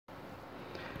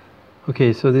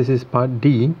Okay, so this is part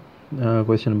D.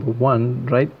 Question number 1.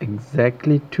 Write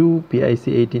exactly 2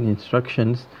 PIC18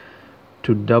 instructions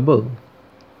to double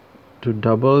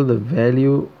the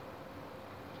value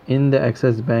in the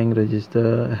access bank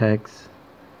register hex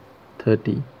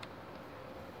 30.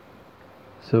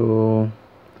 So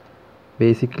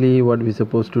basically what we're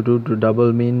supposed to do to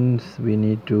double means we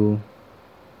need to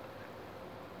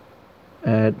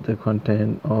add the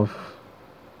content of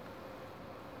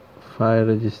file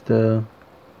register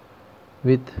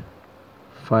with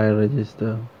file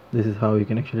register. This is how you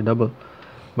can actually double,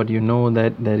 but you know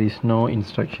that there is no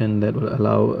instruction that will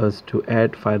allow us to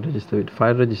add file register with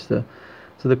file register.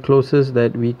 So the closest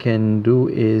that we can do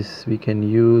is we can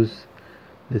use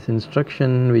this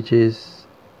instruction, which is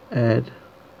add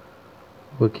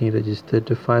working register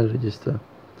to file register.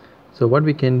 So what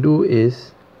we can do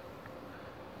is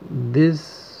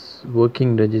this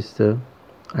working register,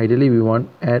 ideally we want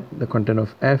add the content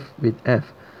of F with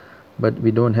F, but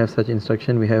we don't have such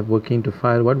instruction. We have working to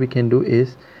file. What we can do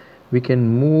is we can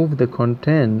move the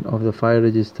content of the file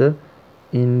register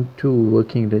into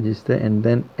working register and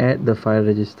then add the file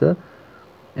register,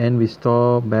 and we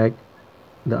store back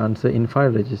the answer in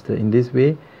file register. In this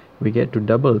way we get to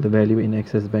double the value in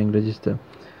access bank register.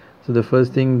 So the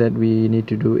first thing that we need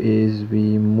to do is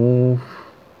we move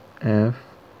F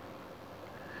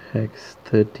hex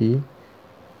 30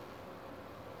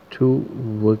 to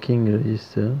working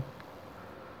register,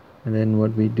 and then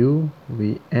what we do,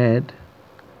 we add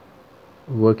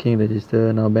working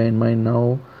register. Now bear in mind,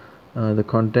 now the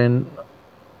content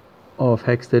of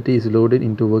hex 30 is loaded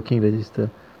into working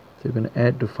register, so you're going to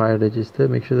add to file register.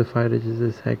 Make sure the file register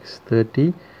is hex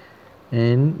 30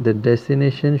 and the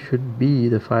destination should be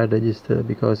the file register,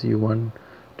 because you want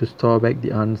to store back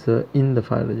the answer in the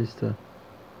file register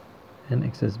and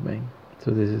access bank.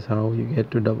 So this is how you get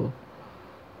to double.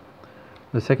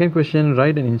 The second question,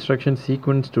 write an instruction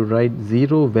sequence to write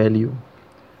 0 value.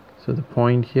 So the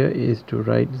point here is to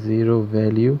write 0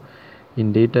 value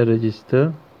in data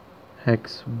register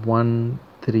hex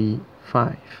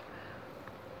 135.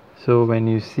 So when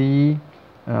you see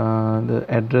the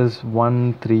address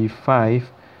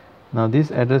 135, now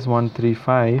this address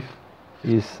 135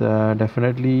 is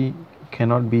definitely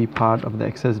cannot be part of the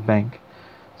access bank,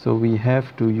 so we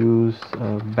have to use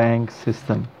a bank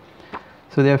system.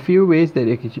 So there are a few ways that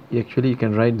actually you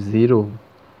can write 0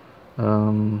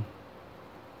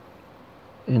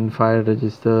 in file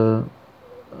register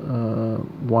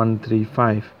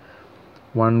 135.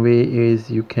 One way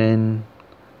is you can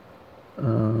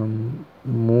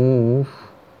move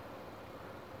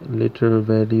literal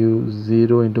value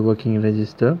 0 into working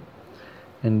register,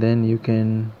 and then you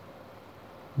can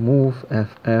move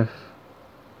FF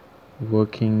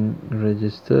working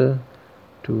register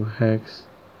to hex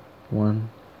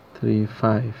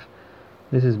 135.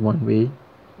 This is one way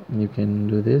you can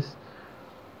do this.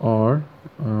 Or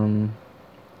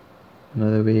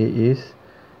another way is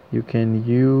you can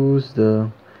use the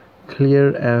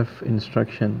clear F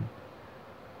instruction.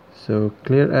 So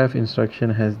clear F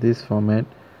instruction has this format: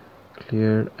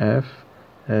 clear F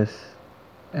has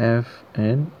F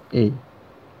and A.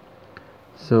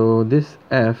 So this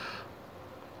F,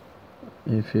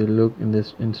 if you look in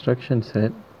this instruction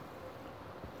set,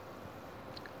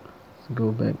 let's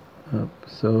go back up.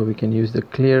 So we can use the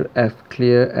clear F.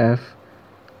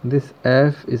 This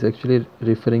F is actually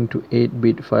referring to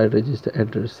 8-bit file register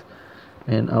address,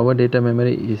 and our data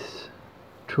memory is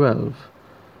 12,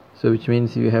 so which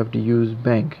means you have to use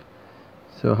bank.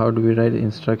 So how do we write the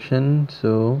instruction?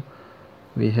 So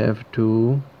we have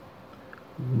to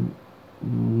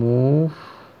move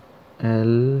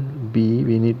LB,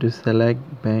 we need to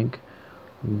select bank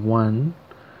 1,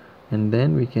 and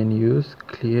then we can use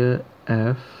clear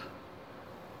F.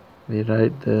 We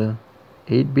write the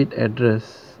 8-bit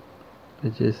address,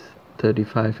 which is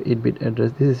 35. 8-bit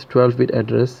address, this is 12-bit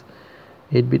address.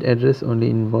 8-bit address only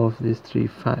involves this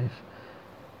 35,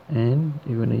 and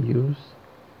you're going to use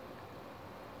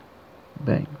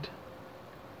banked.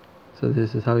 So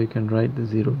this is how you can write the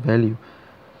 0 value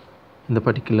in the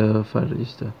particular file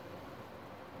register.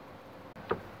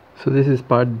 So this is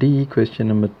part D, question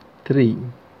number 3.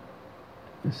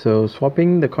 So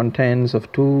swapping the contents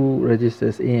of two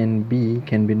registers A and B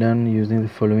can be done using the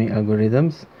following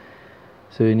algorithms.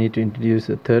 So you need to introduce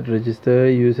a third register,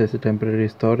 use as a temporary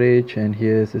storage, and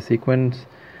here's the sequence.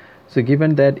 So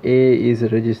given that A is a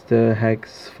register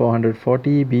hex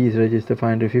 440, B is register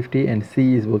 550, and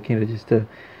C is working register,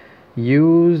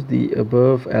 use the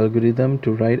above algorithm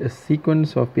to write a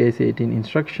sequence of PIC18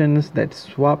 instructions that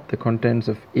swap the contents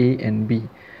of A and B.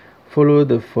 Follow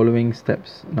the following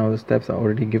steps. Now the steps are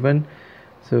already given.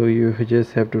 So you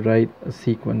just have to write a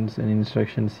sequence, an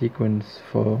instruction sequence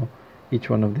for each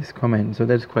one of these commands. So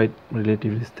that's quite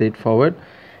relatively straightforward.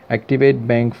 Activate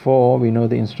bank 4, we know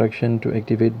the instruction to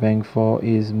activate bank 4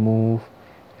 is move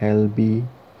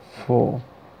LB4.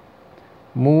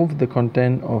 Move the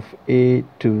content of A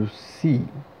to C.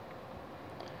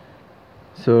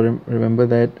 So remember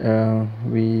that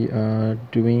we are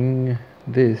doing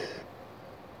this.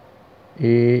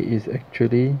 A is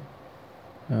actually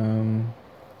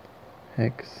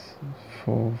hex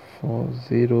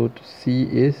 440 to C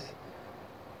is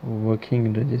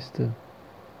working register.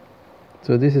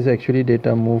 So this is actually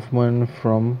data movement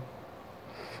from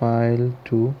file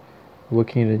to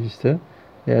working register.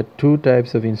 There are two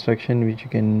types of instruction which you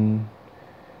can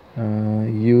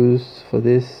use for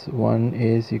this. One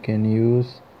is you can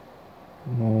use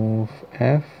move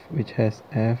F, which has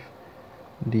F,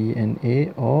 D and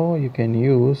A, or you can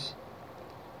use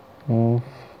move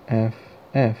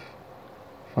FF,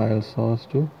 file source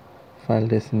to file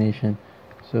destination.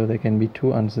 So there can be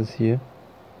two answers here,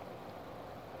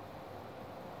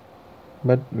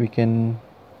 but we can,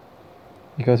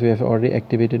 because we have already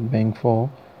activated bank 4,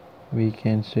 we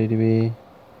can straight away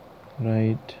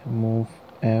write move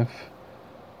F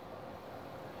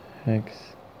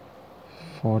hex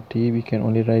 40. We can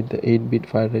only write the 8-bit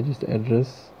file register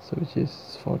address, so which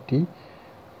is 40,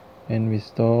 and we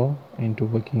store into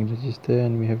working register,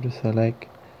 and we have to select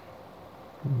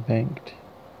banked.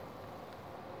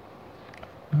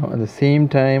 Now at the same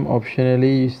time,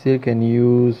 optionally you still can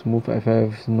use move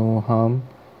FF, no harm,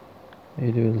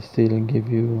 it will still give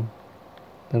you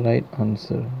the right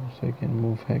answer. So you can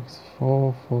move hex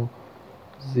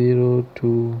 440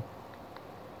 to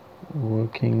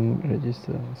working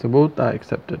register. So both are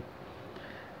accepted.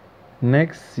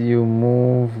 Next you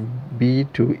move B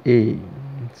to A.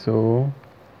 So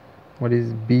what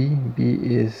is B? B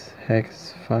is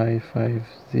hex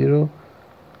 550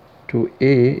 to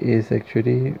A is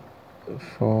actually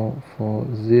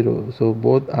 440. So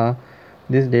both are,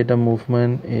 this data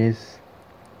movement is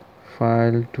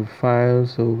file to file,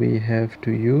 so we have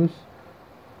to use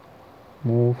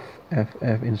move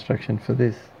FF instruction for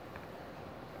this.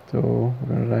 So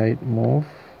we're going to write move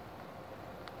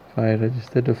file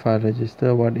register to file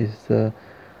register. What is the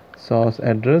source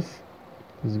address?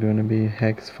 It's going to be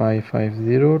hex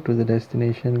 550 to the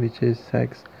destination, which is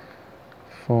hex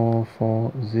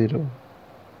 440.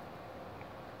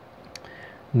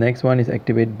 Next one is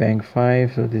activate bank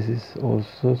 5. So this is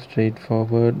also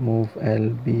straightforward. Move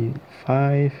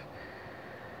LB5.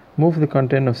 Move the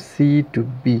content of C to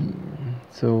B.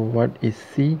 So what is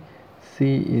C?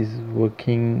 C is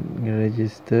working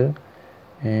register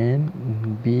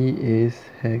and B is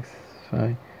hex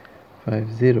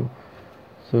 550.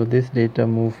 So this data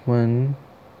movement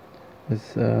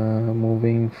is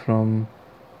moving from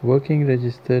working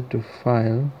register to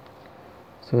file.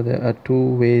 So there are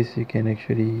two ways you can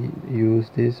actually use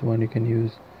this. One, you can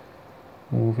use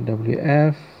move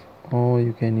WF, or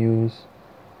you can use,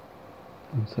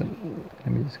 I'm sorry, let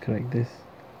me just correct this,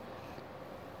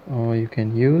 or you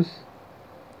can use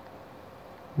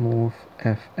move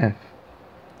FF.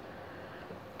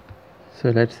 So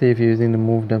let's say if you're using the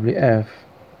move WF,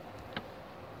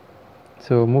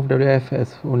 so move WF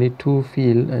has only two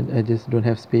fields. I just don't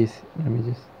have space. Let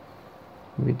me just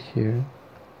wait here.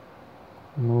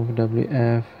 Move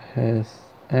WF has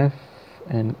F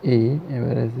and A,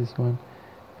 whereas this one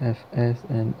FS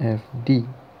and FD.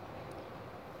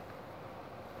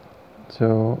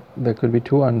 So there could be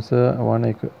two answers. One,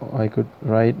 I could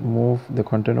write move the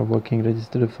content of working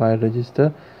register to file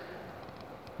register,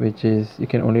 which is, you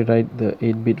can only write the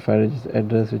 8-bit file register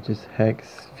address, which is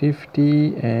hex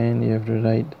 50, and you have to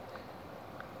write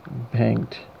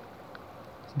banked.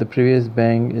 So the previous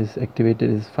bank is activated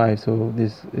is 5, so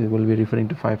this will be referring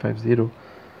to 550.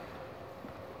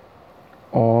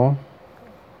 Or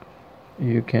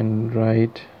you can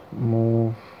write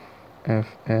move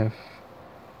FF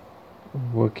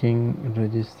working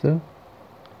register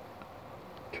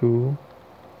to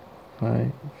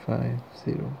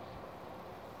 550.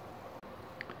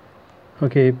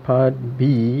 Okay, part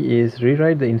B is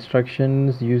rewrite the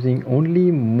instructions using only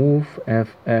move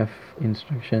FF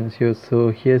instructions here.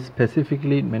 So here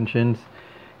specifically it mentions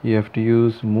you have to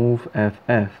use move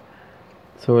FF.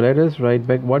 So let us write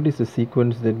back what is the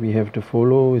sequence that we have to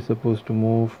follow. We're supposed to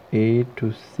move A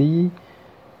to C,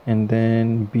 and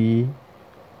then B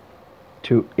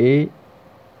to A,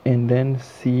 and then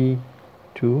C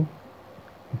to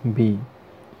B.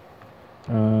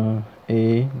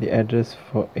 The address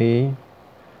for A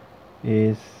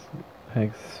is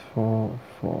hex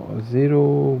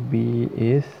 440, B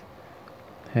is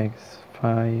hex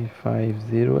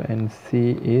 550 and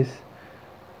C is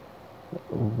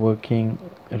working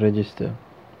register.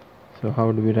 So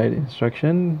how do we write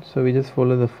instruction? So we just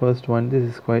follow the first one. This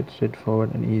is quite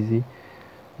straightforward and easy.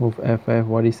 Move FF.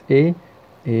 What is A?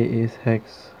 A is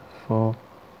hex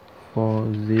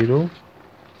 440.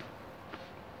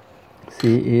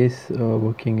 C is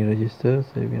working register,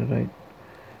 so we will write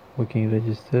working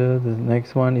register. The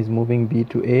next one is moving B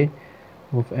to A.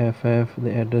 Move FF.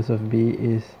 The address of B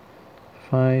is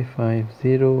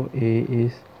 550. A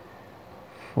is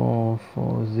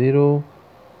 440.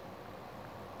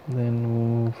 Then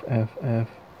move FF.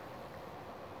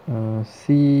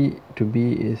 C to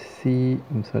B is C.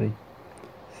 I'm sorry.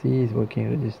 C is working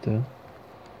register.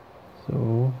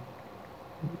 So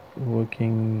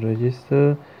working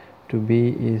register to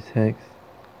B is hex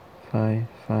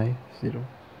 550.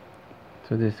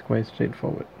 So this is quite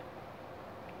straightforward.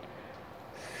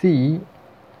 C,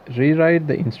 rewrite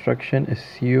the instruction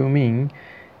assuming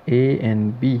A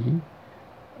and B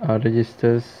are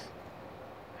registers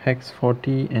hex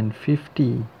 40 and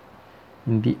 50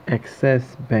 in the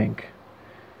access bank.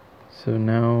 So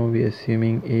now we are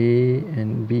assuming A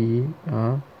and B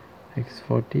are hex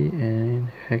 40 and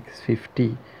hex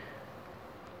 50.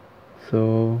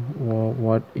 So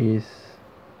what is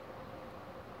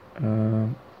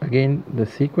again the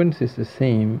sequence is the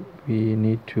same. We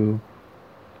need to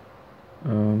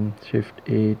shift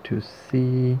A to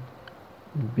C,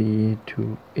 B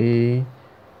to A,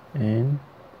 and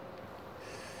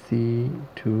C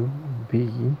to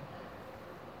B.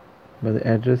 But the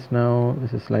address now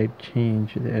is a slight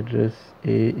change. The address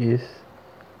A is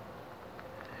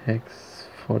hex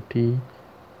 40,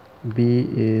 B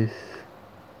is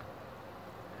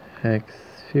hex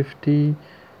 50,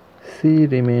 C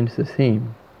remains the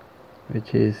same,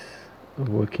 which is a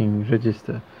working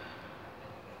register.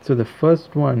 So the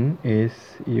first one is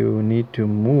you need to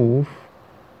move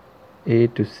A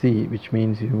to C, which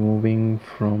means you're moving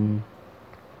from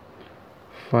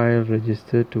file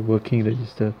register to working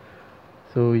register.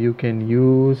 So you can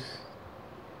use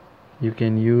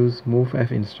move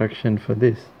F instruction for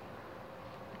this.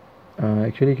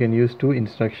 Actually you can use two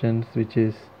instructions, which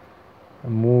is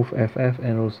move FF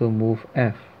and also move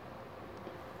F.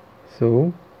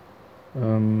 So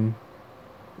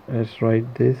let's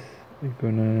write this. We're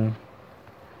gonna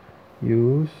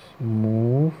use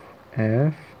move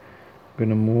F. We're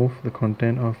gonna move the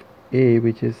content of A,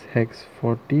 which is hex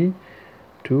 40,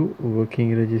 to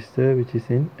working register, which is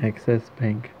in access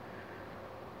bank.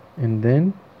 And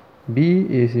then B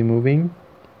is moving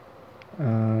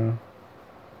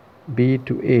B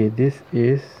to A. This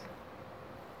is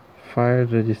file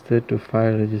register to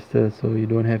file register, so you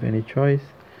don't have any choice.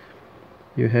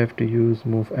 You have to use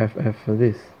move FF for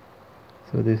this.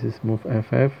 So this is move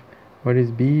FF. What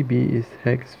is B? B is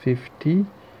hex 50.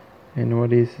 And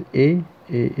what is A?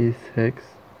 A is hex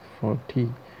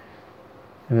 40.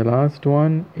 And the last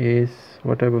one is,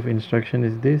 what type of instruction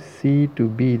is this? C to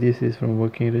B. This is from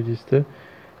working register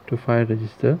to file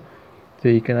register. So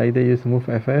you can either use move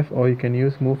FF or you can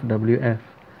use move WF.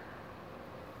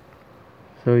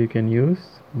 So you can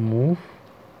use move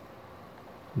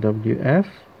WF.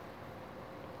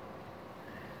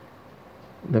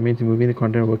 That means moving the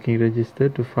content of working register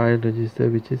to file register,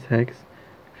 which is hex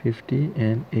 50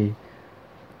 and A.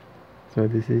 So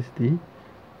this is the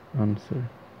answer.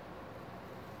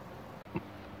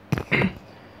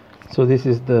 So this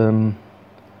is the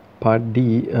part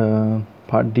D.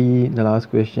 Part D, the last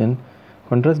question.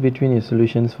 Contrast between your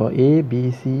solutions for A,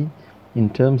 B, C in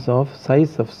terms of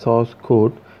size of source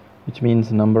code, which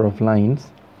means number of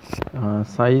lines,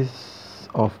 size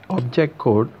of object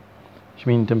code, which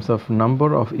means in terms of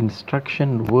number of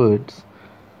instruction words,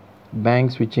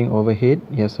 bank switching overhead,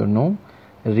 yes or no,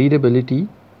 readability,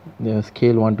 the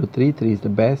scale 1 to 3, 3 is the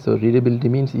best, so readability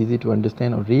means easy to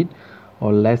understand or read,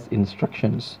 or less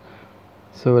instructions.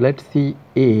 So let's see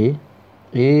A.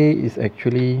 A is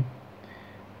actually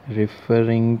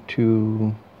referring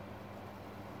to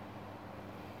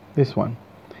this one.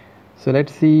 So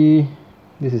let's see,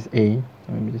 this is A.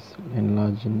 Let me just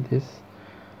enlarge in this.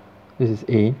 This is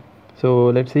A. So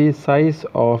let's see size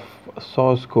of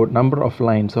source code, number of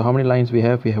lines. So how many lines we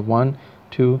have? We have 1,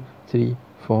 2, 3,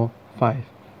 4, 5.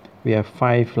 We have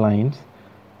 5 lines.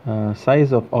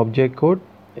 Size of object code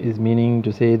is meaning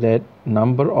to say that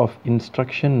number of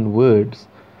instruction words.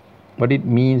 What it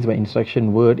means by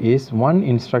instruction word is one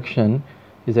instruction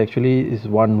is actually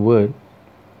one word.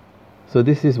 So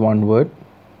this is one word,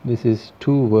 this is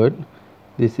two word,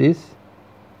 this is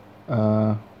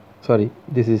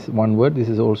this is one word, this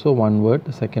is also one word,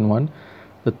 the second one.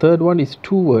 The third one is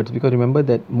two words, because remember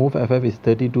that move ff is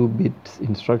 32 bits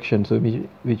instruction, so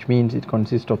which means it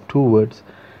consists of two words.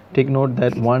 Take note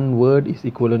that one word is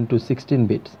equivalent to 16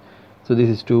 bits. So this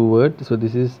is two words, so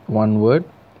this is one word,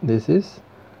 this is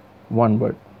one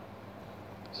word.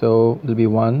 So it will be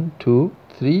 1 2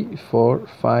 3 4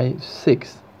 5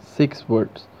 6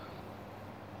 words.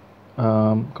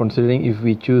 Considering if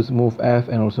we choose move f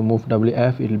and also move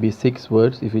wf, it will be 6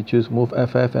 words. If we choose move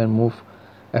ff and move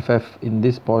ff in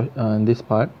this part,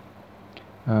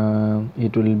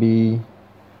 it will be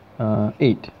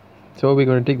 8. So we're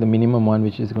going to take the minimum one,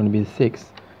 which is going to be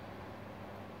 6.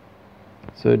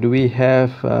 So do we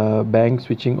have bank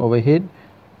switching overhead?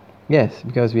 Yes,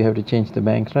 because we have to change the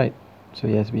banks, right? So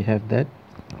yes, we have that.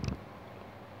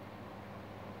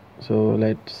 So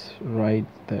let's write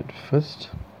that first.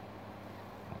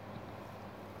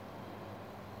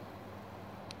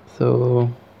 So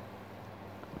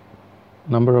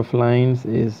number of lines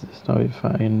is, now we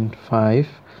find 5.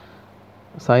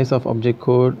 Size of object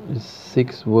code is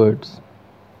 6 words.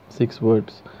 6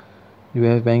 words. Do we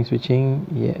have bank switching?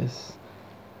 Yes.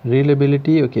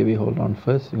 Reliability, okay, we hold on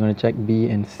first. We're going to check B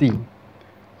and C.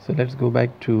 So let's go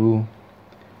back to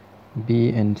B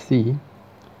and C.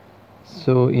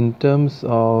 So in terms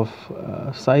of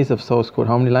size of source code,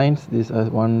 how many lines? These are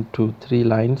 1 2 3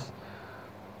 lines.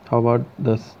 How about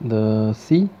the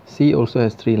C? C also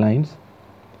has 3 lines.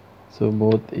 So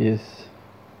both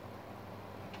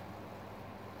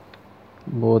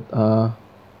are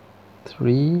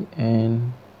 3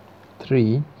 and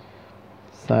 3.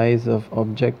 Size of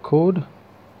object code.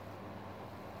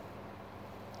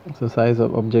 So size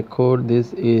of object code,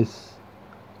 this is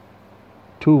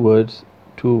 2 words,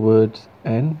 2 words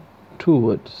and 2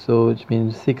 words, so which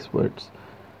means 6 words.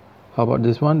 How about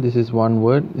this one? This is 1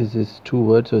 word, this is 2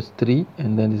 words, so it's 3,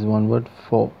 and then this is 1 word,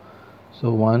 4.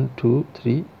 So 1 2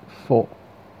 3 4.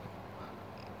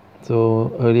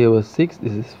 So earlier was 6,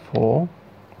 this is 4.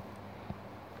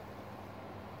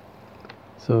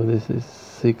 So this is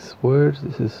 6 words,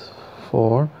 this is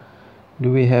 4.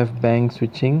 Do we have bank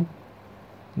switching?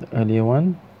 The earlier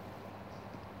one.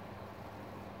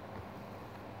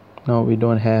 No, we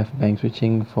don't have bank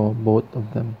switching for both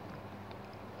of them.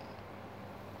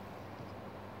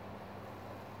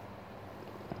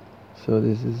 So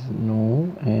this is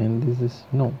no and this is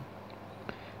no.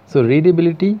 So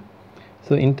readability.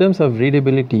 So in terms of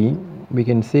readability, we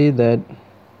can say that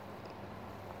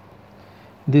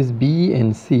this B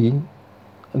and C,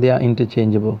 they are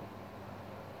interchangeable.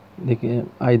 They can,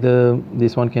 either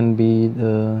this one can be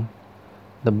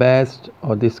the best,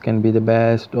 or this can be the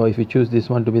best, or if you choose this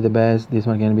one to be the best, this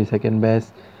one can be second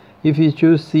best. If you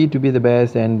choose C to be the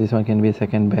best, and this one can be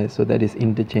second best, so that is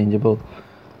interchangeable.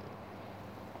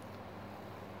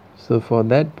 So for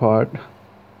that part,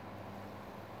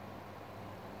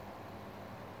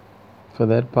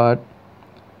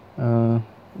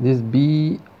 this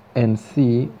B and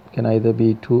C can either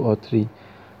be 2 or 3.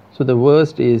 So the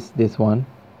worst is this one,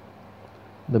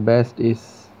 the best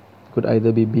is could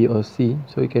either be B or C.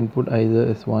 So you can put either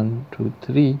as 1 2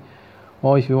 3,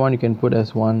 or if you want you can put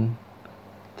as 1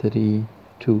 3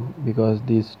 2, because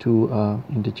these two are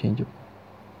interchangeable.